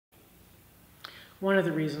One of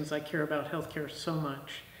the reasons I care about healthcare so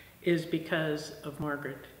much is because of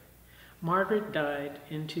Margaret. Margaret died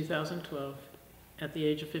in 2012 at the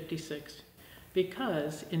age of 56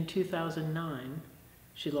 because in 2009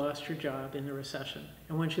 she lost her job in the recession.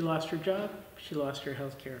 And when she lost her job, she lost her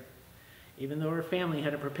health care. Even though her family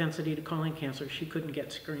had a propensity to colon cancer, she couldn't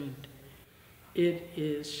get screened. It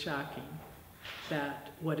is shocking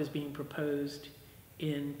that what is being proposed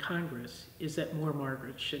in Congress is that more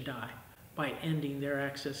Margarets should die by ending their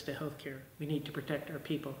access to health care. We need to protect our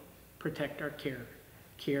people, protect our care.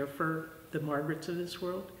 Care for the Margarets of this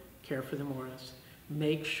world, care for the Moras.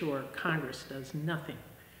 Make sure Congress does nothing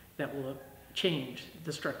that will change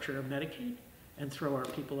the structure of Medicaid and throw our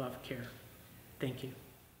people off care. Thank you.